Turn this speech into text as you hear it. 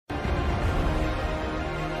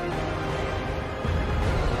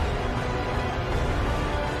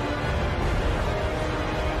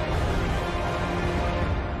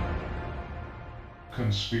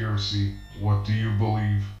Conspiracy. What do you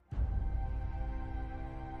believe?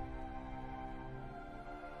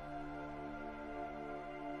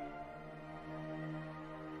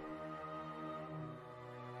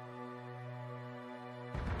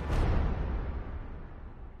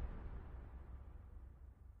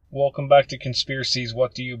 Welcome back to Conspiracies,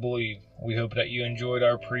 What Do You Believe? We hope that you enjoyed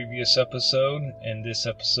our previous episode, and this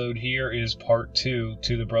episode here is part 2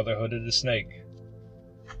 to the Brotherhood of the Snake.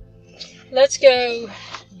 Let's go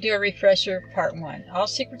do a refresher, part 1. All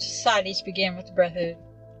secret societies began with the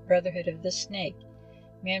Brotherhood of the Snake.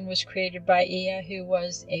 Man was created by Ea, who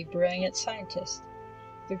was a brilliant scientist.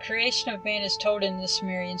 The creation of man is told in the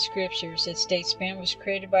Sumerian scriptures. It states man was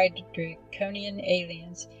created by draconian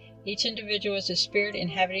aliens. Each individual is a spirit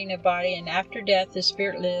inhabiting a body, and after death, the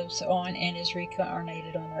spirit lives on and is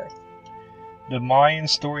reincarnated on earth. The Mayan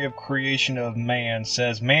story of creation of man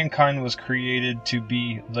says mankind was created to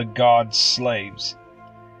be the gods' slaves.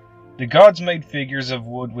 The gods made figures of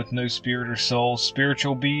wood with no spirit or soul.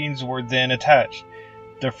 Spiritual beings were then attached.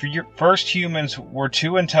 The first humans were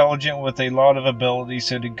too intelligent with a lot of ability,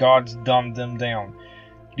 so the gods dumbed them down.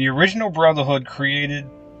 The original brotherhood created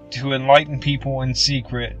to enlighten people in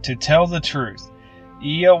secret, to tell the truth.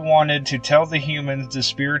 Ea wanted to tell the humans the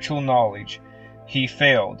spiritual knowledge. He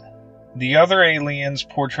failed. The other aliens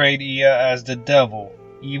portrayed Ea as the devil,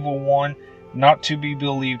 evil one, not to be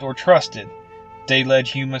believed or trusted. They led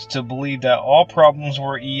humans to believe that all problems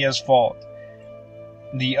were Ea's fault.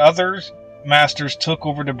 The other masters took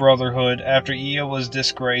over the Brotherhood after Ea was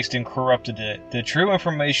disgraced and corrupted it. The true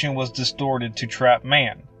information was distorted to trap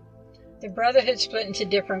man. The Brotherhood split into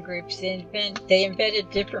different groups. They invented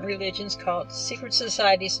different religions, cults, secret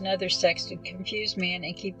societies, and other sects to confuse man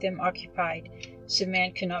and keep them occupied so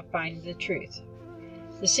man could not find the truth.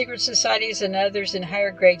 The secret societies and others in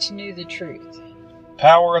higher grades knew the truth.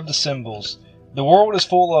 Power of the symbols. The world is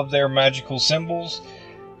full of their magical symbols.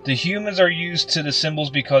 The humans are used to the symbols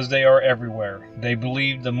because they are everywhere. They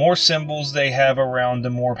believe the more symbols they have around, the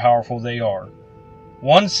more powerful they are.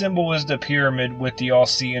 One symbol is the pyramid with the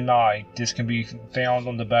all-seeing eye. This can be found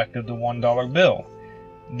on the back of the $1 bill.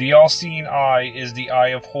 The all-seeing eye is the Eye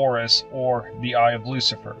of Horus, or the Eye of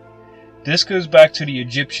Lucifer. This goes back to the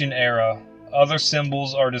Egyptian era. Other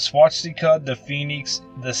symbols are the swastika, the phoenix,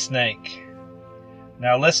 the snake.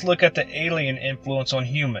 Now let's look at the alien influence on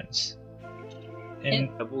humans. In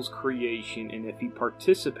the devil's creation, and if he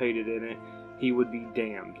participated in it, he would be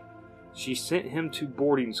damned. She sent him to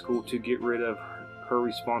boarding school to get rid of her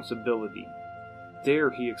responsibility.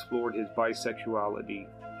 There he explored his bisexuality.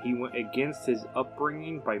 He went against his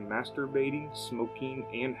upbringing by masturbating, smoking,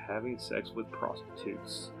 and having sex with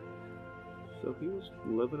prostitutes. So he was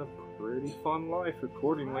living a pretty fun life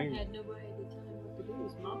accordingly. He had nobody to tell him what to do.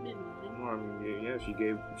 His mom didn't want him. Well, I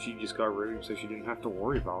mean, she just got rid of him so she didn't have to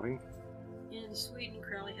worry about him. In Sweden,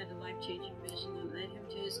 Crowley had a life-changing vision that led him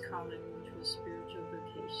to his calling, which was spiritual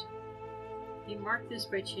vocation. He marked this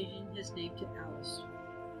by changing his name to Alice.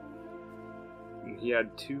 He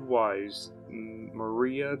had two wives,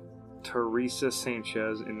 Maria Teresa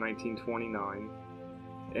Sanchez in 1929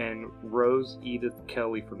 and Rose Edith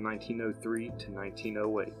Kelly from 1903 to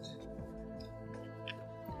 1908.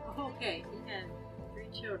 Okay, he had 3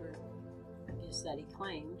 children, I guess that he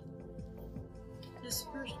claimed. His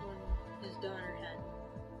first one, his daughter, had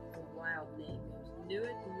a wild name. It was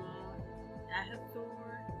Nuit Ma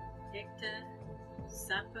Ahathor Hecta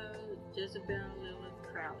Sappho Jezebel Lilith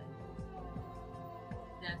Crowley.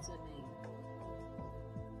 That's a name.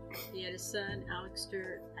 He had a son,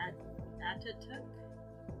 Alexander Ataturk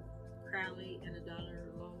Crowley, and a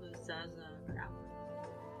daughter, Lola Zaza Crowley.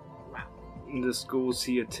 Wow. The schools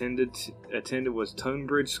he attended was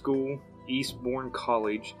Tonebridge School, Eastbourne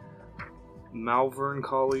College, Malvern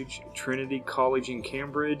College, Trinity College in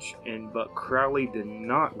Cambridge, but Crowley did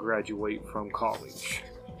not graduate from college.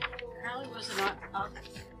 Crowley was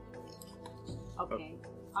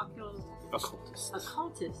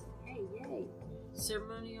occultist. Hey, yay!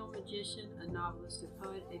 Ceremonial magician, a novelist, a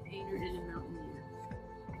poet, a painter, and a mountaineer.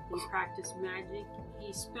 He practiced magic.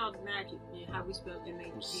 He spelled magic. You know how we spelled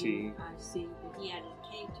M-A-G-I-C, but he added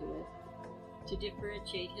a K to it to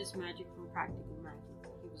differentiate his magic from practical magic.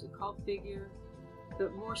 He was a cult figure,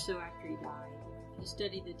 but more so after he died. He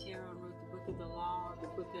studied the tarot and wrote the Book of the Law, the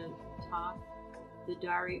Book of Thoth, the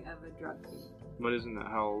Diary of a Drug Fiend. But isn't that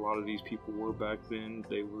how a lot of these people were back then?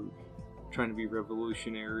 They were trying to be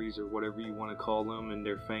revolutionaries or whatever you want to call them, and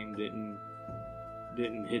their fame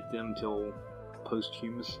didn't hit them till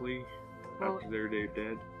posthumously after they're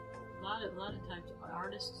dead. A lot of times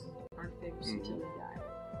artists aren't famous until they die.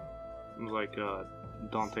 Like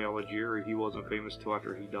Dante Alighieri, he wasn't famous till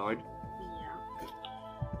after he died. Yeah.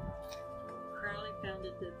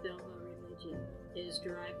 the Thelma religion. It is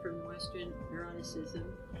derived from Western Gnosticism.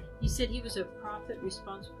 He said he was a prophet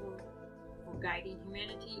responsible for guiding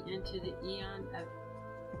humanity into the Aeon of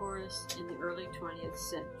Horus in the early 20th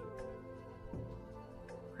century.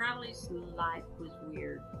 Crowley's life was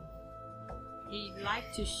weird. He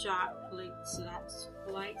liked to shock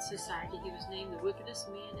polite society. He was named the wickedest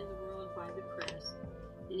man in the world by the press,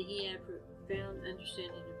 and he had profound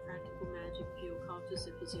understanding of practical magic few occultists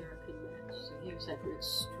of his era could match. So he was like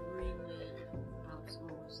extremely, I was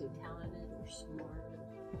almost say talented or smart.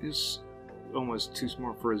 He was almost too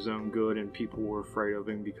smart for his own good, and people were afraid of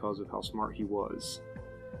him because of how smart he was.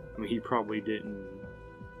 I mean, he probably didn't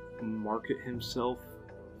market himself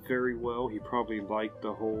very well. He probably liked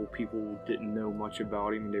the whole people didn't know much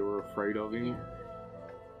about him and they were afraid of him. Yeah.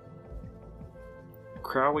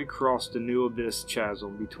 Crowley crossed a new abyss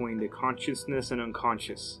chasm between the consciousness and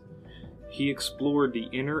unconscious. He explored the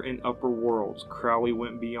inner and upper worlds. Crowley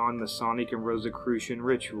went beyond Masonic and Rosicrucian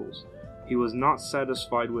rituals. He was not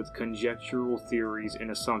satisfied with conjectural theories and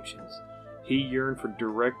assumptions. He yearned for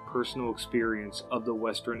direct personal experience of the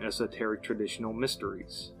Western esoteric traditional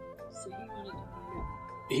mysteries. So he wanted to find out.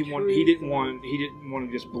 He didn't want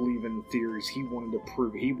to just believe in theories. He wanted to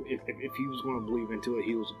prove if he was going to believe into it,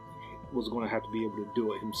 he was going to have to be able to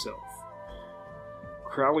do it himself.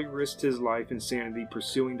 Crowley risked his life and sanity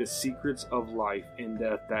pursuing the secrets of life and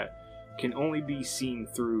death that can only be seen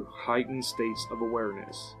through heightened states of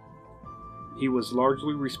awareness. He was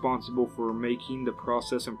largely responsible for making the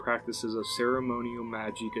process and practices of ceremonial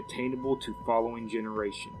magic attainable to following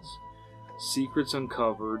generations. Secrets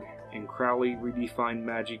uncovered, and Crowley redefined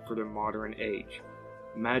magic for the modern age.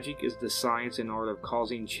 Magic is the science and art of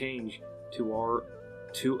causing change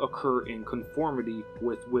to occur in conformity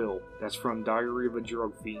with will. That's from Diary of a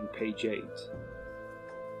Drug Fiend, page 8.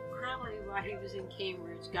 Crowley, while he was in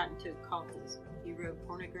Cambridge, got into occultism. He wrote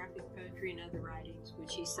pornographic poetry and other writings,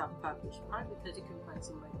 which he self-published, probably because he couldn't find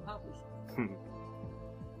somebody to publish it.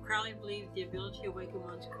 Crowley believed the ability to awaken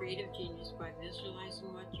one's creative genius by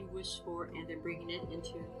visualizing what you wish for and then bringing it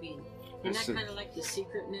into being. Isn't that kind of like The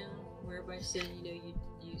Secret now, where everybody's saying,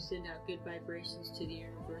 you send out good vibrations to the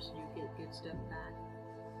universe and you get good stuff back?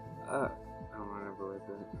 I never read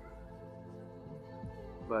that.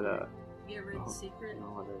 But, you ever read The Secret?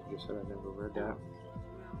 No, I just said I never read that. Well,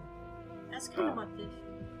 that's kind of what this.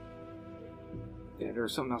 Yeah, there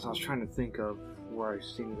was something else I was trying to think of where I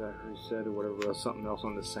seen that he said or whatever, something else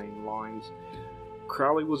on the same lines.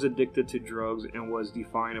 Crowley was addicted to drugs and was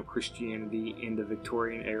defiant of Christianity in the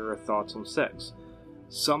Victorian era thoughts on sex.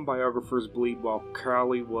 Some biographers believe while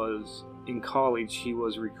Crowley was in college, he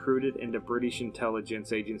was recruited in the British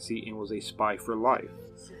intelligence agency and was a spy for life.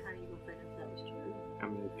 So how are you going to find out that was true? I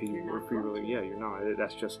mean, if you really, you're not.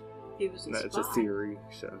 That's just, it's a theory,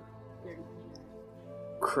 so.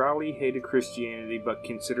 Crowley hated Christianity but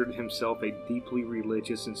considered himself a deeply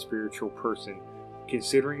religious and spiritual person.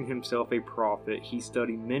 Considering himself a prophet, he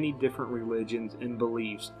studied many different religions and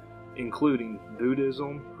beliefs, including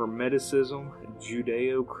Buddhism, Hermeticism,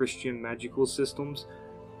 Judeo-Christian magical systems,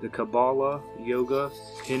 the Kabbalah, yoga,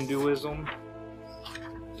 Hinduism.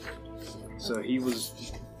 So he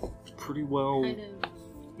was pretty well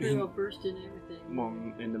versed in everything. Well,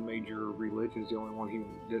 in the major religions, the only one he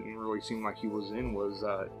didn't really seem like he was in was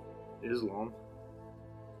Islam.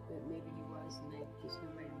 But maybe he was, and they just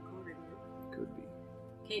nobody recorded it. Could be.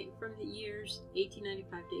 Okay, from the years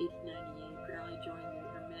 1895 to 1898, Crowley joined the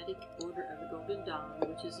Hermetic Order of the Golden Dawn,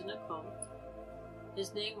 which is an occult.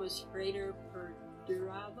 His name was Frater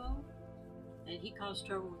Perdurabo, and he caused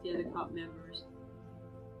trouble with the other cult members.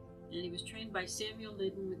 And he was trained by Samuel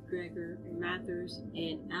Liddon McGregor, Mathers,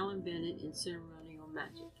 and Alan Bennett in ceremonial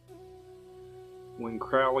magic. When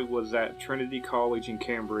Crowley was at Trinity College in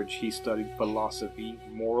Cambridge, he studied philosophy,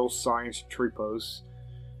 moral science tripos.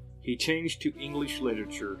 He changed to English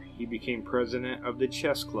literature. He became president of the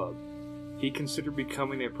chess club. He considered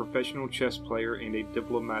becoming a professional chess player and a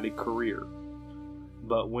diplomatic career.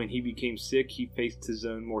 But when he became sick, he faced his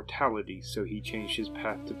own mortality, so he changed his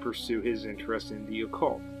path to pursue his interest in the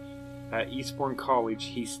occult. At Eastbourne College,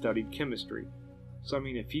 he studied chemistry. So, I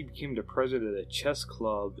mean, if he became the president of the chess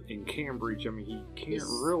club in Cambridge, I mean, he can't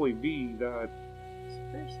really be that.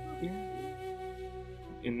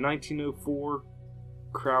 In 1904,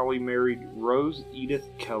 Crowley married Rose Edith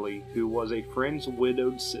Kelly, who was a friend's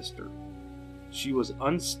widowed sister. She was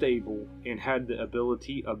unstable and had the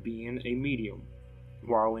ability of being a medium.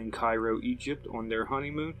 While in Cairo, Egypt, on their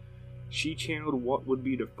honeymoon, she channeled what would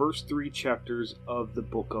be the first 3 chapters of the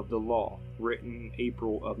Book of the Law, written in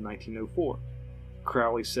April of 1904.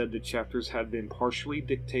 Crowley said the chapters had been partially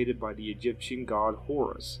dictated by the Egyptian god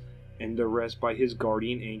Horus, and the rest by his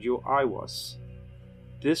guardian angel Iwas.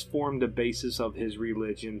 This formed the basis of his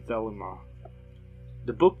religion, Thelema.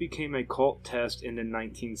 The book became a cult test in the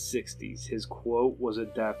 1960s. His quote was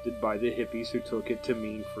adapted by the hippies who took it to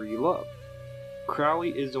mean free love. Crowley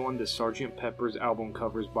is on the Sgt. Pepper's album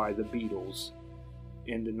covers by the Beatles.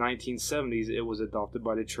 In the 1970s, it was adopted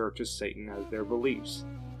by the Church of Satan as their beliefs.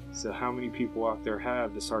 So how many people out there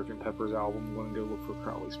have the Sgt. Pepper's album going to go look for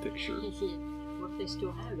Crowley's picture? Well, if they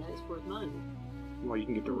still have that, it's worth money. Well, you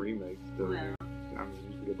can get the remake. Though. Well. I mean,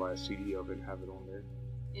 you can go buy a CD of it and have it on there.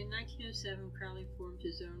 In 1907, Crowley formed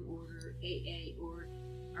his own order, AA, or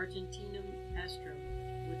Argentinum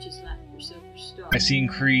Astrum, which is Latin for Silver Star. Nicene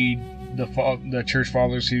Creed, the church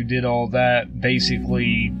fathers who did all that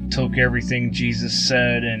basically took everything Jesus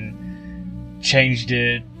said and changed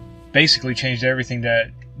it, basically changed everything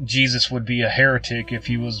that Jesus would be a heretic if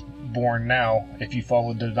he was born now, if you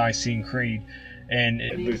followed the Nicene Creed. And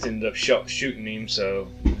Booth ended up shooting him, so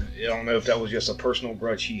I don't know if that was just a personal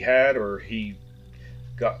grudge he had, or he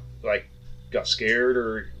got scared,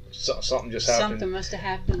 or something just happened. Something must have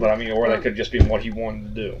happened. But I mean, or that could just be what he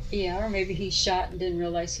wanted to do. Yeah, or maybe he shot and didn't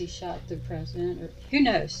realize he shot the president, or who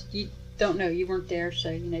knows? You don't know. You weren't there, so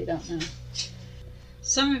you don't know.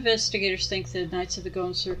 Some investigators think the Knights of the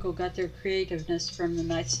Golden Circle got their creativeness from the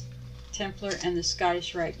Knights Templar and the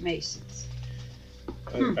Scottish Rite Masons.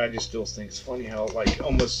 I just still think it's funny how, like,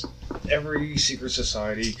 almost every secret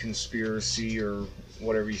society, conspiracy, or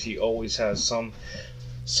whatever you see always has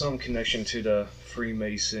some connection to the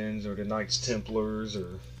Freemasons or the Knights Templars,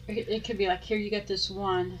 or it could be like, here you got this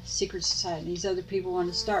one secret society, these other people want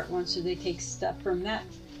to start one, so they take stuff from that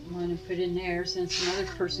one and put in theirs, and some other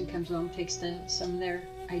person comes along and takes some of their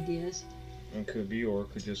ideas. It could be, or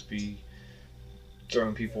it could just be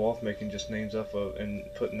throwing people off, making just names up and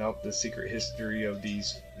putting out the secret history of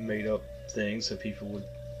these made up things so people would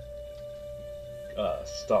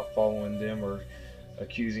stop following them or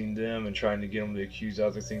accusing them and trying to get them to accuse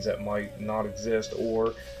other things that might not exist.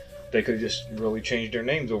 Or they could have just really changed their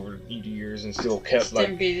names over the years and still kept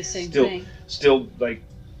Still be the same thing. Still like.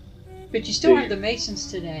 But you still have the Masons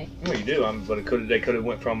today. Well, you do. But they could have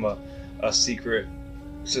went from a secret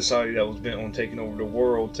society that was bent on taking over the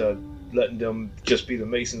world to letting them just be the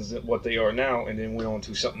Masons, what they are now, and then went on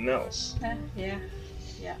to something else. Yeah.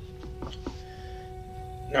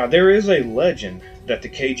 Now, there is a legend that the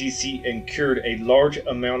KGC incurred a large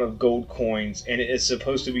amount of gold coins, and it is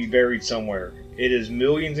supposed to be buried somewhere. It is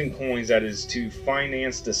millions in coins that is to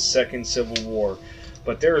finance the Second Civil War.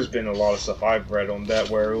 But there has been a lot of stuff I've read on that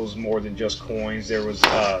where it was more than just coins. There was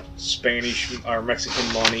Spanish or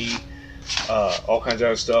Mexican money, all kinds of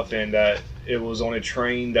other stuff, and that it was on a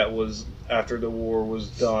train that was, after the war was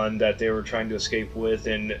done, that they were trying to escape with,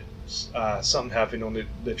 and something happened on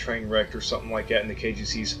the train wrecked or something like that, and the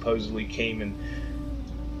KGC supposedly came and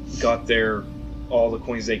got all the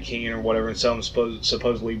coins they can or whatever, and some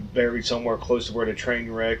supposedly buried somewhere close to where the train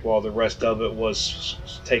wrecked, while the rest of it was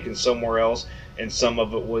taken somewhere else, and some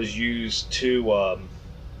of it was used to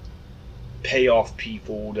pay off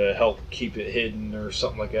people to help keep it hidden or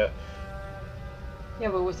something like that. Yeah,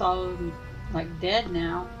 but with all of them dead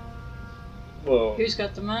now, well, who's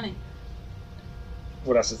got the money?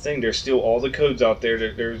 Well, that's the thing. There's still all the codes out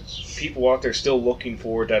there. There's people out there still looking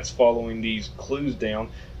for it that's following these clues down.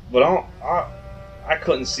 But I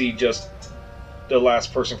couldn't see just the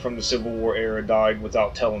last person from the Civil War era died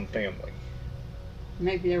without telling family.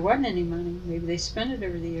 Maybe there wasn't any money. Maybe they spent it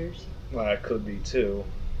over the years. Well, that could be too.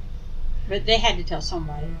 But they had to tell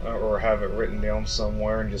somebody. Or have it written down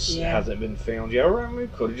somewhere and just hasn't been found yet. Or I mean,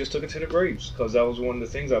 could have just took it to the graves. Because that was one of the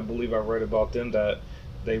things I believe I read about them, that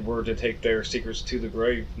they were to take their secrets to the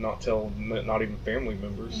grave, not even family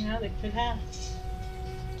members. Yeah, they could have.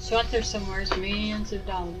 So out there somewhere is millions of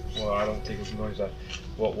dollars. Well, I don't think it's millions.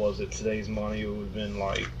 What was it? Today's money, it would have been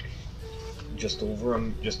like just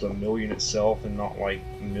a million itself, and not like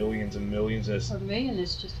millions and millions. A million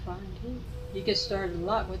is just fine too. You get started a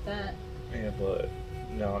lot with that. Yeah, but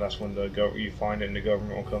no, that's when you find it and the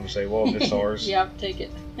government will come and say, well, it's ours. Yeah, I'll take it.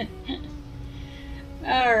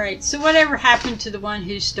 Alright, so whatever happened to the one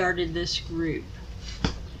who started this group?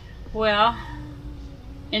 Well,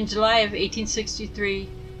 in July of 1863,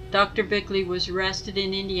 Dr. Bickley was arrested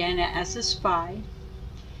in Indiana as a spy.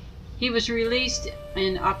 He was released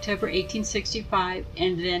in October 1865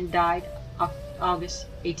 and then died August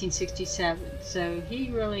 1867. So he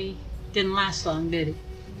really didn't last long, did he?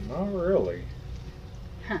 Not really.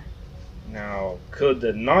 Huh. Now, could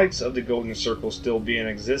the Knights of the Golden Circle still be in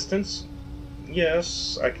existence?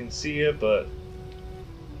 Yes, I can see it, but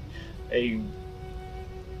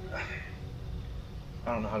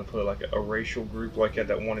I don't know how to put it, like a racial group like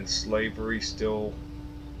that wanted slavery still.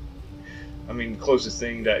 I mean, the closest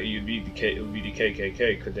thing that you'd be it would be the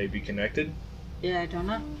KKK. Could they be connected? Yeah, I don't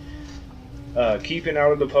know. Keeping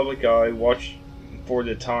out of the public eye, watch for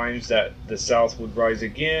the times that the South would rise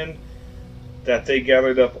again, that they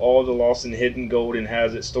gathered up all the lost and hidden gold and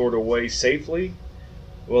has it stored away safely.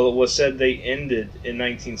 Well, it was said they ended in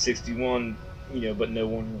 1961, but no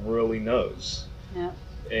one really knows. Yeah.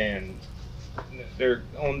 And there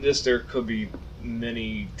could be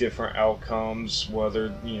many different outcomes,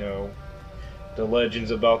 whether, the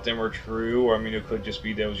legends about them are true, or, it could just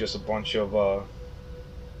be there was just a bunch of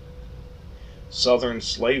Southern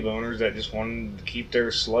slave owners that just wanted to keep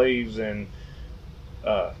their slaves and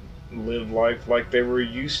live life like they were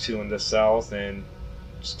used to in the South, and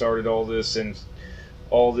started all this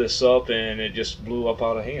up, and it just blew up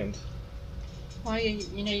out of hand. Well,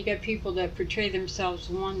 you got people that portray themselves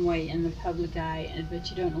one way in the public eye, but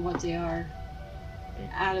you don't know what they are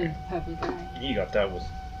out of the public eye. You got that with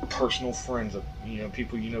personal friends of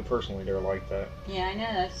people personally. They're like that. Yeah, I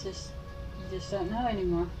know. That's just you just don't know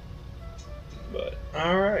anymore. But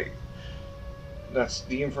all right, that's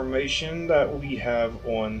the information that we have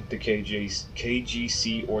on the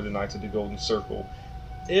KGC or the Knights of the Golden Circle.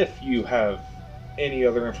 If you have any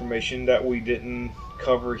other information that we didn't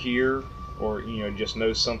cover here, or just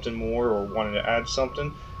know something more or wanted to add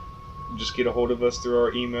something, just get a hold of us through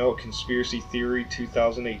our email at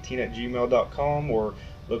conspiracytheory2018@gmail.com, or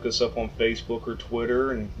look us up on Facebook or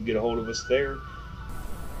Twitter and get a hold of us there.